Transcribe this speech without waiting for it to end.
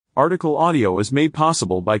Article audio is made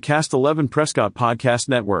possible by Cast 11 Prescott Podcast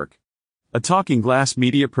Network, a Talking Glass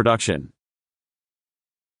media production.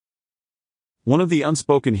 One of the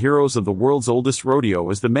unspoken heroes of the world's oldest rodeo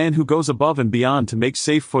is the man who goes above and beyond to make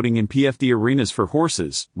safe footing in PFD arenas for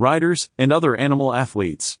horses, riders, and other animal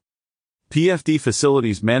athletes. PFD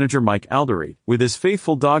Facilities Manager Mike Alderete, with his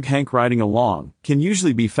faithful dog Hank riding along, can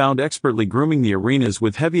usually be found expertly grooming the arenas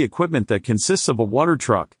with heavy equipment that consists of a water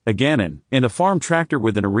truck, a gannon, and a farm tractor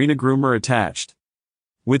with an arena groomer attached.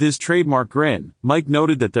 With his trademark grin, Mike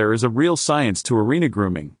noted that there is a real science to arena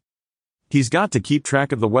grooming. He's got to keep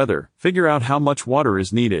track of the weather, figure out how much water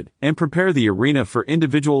is needed, and prepare the arena for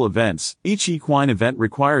individual events. Each equine event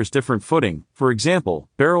requires different footing, for example,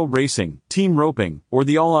 barrel racing, team roping, or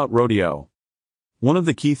the all-out rodeo. One of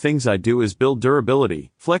the key things I do is build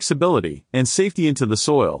durability, flexibility, and safety into the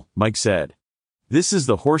soil, Mike said. This is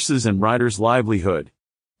the horses' and riders' livelihood.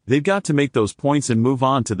 They've got to make those points and move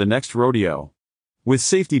on to the next rodeo. With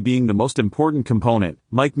safety being the most important component,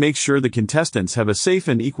 Mike makes sure the contestants have a safe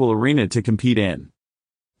and equal arena to compete in.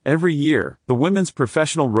 Every year, the Women's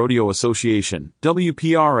Professional Rodeo Association,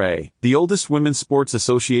 WPRA, the oldest women's sports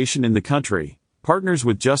association in the country, partners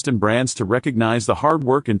with Justin Brands to recognize the hard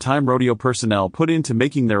work and time rodeo personnel put into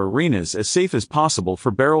making their arenas as safe as possible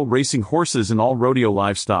for barrel racing horses and all rodeo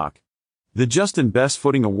livestock. The Justin Best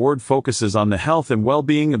Footing Award focuses on the health and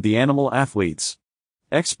well-being of the animal athletes.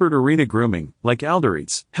 Expert arena grooming, like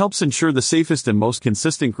Alderete's, helps ensure the safest and most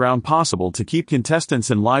consistent ground possible to keep contestants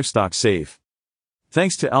and livestock safe.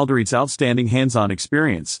 Thanks to Alderete's outstanding hands-on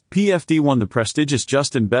experience, PFD won the prestigious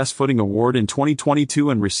Justin Best Footing Award in 2022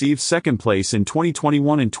 and received second place in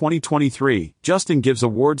 2021 and 2023. Justin gives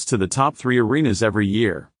awards to the top 3 arenas every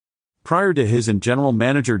year. Prior to his and general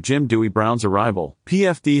manager Jim Dewey Brown's arrival,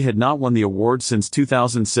 PFD had not won the award since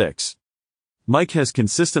 2006. Mike has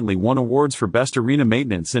consistently won awards for Best Arena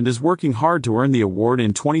Maintenance and is working hard to earn the award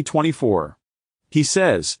in 2024. He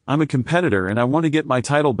says, "I'm a competitor and I want to get my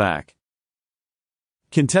title back."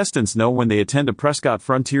 Contestants know when they attend a Prescott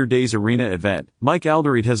Frontier Days Arena event, Mike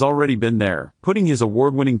Alderete has already been there, putting his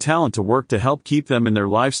award-winning talent to work to help keep them and their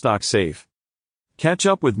livestock safe. Catch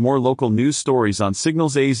up with more local news stories on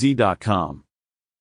signalsaz.com.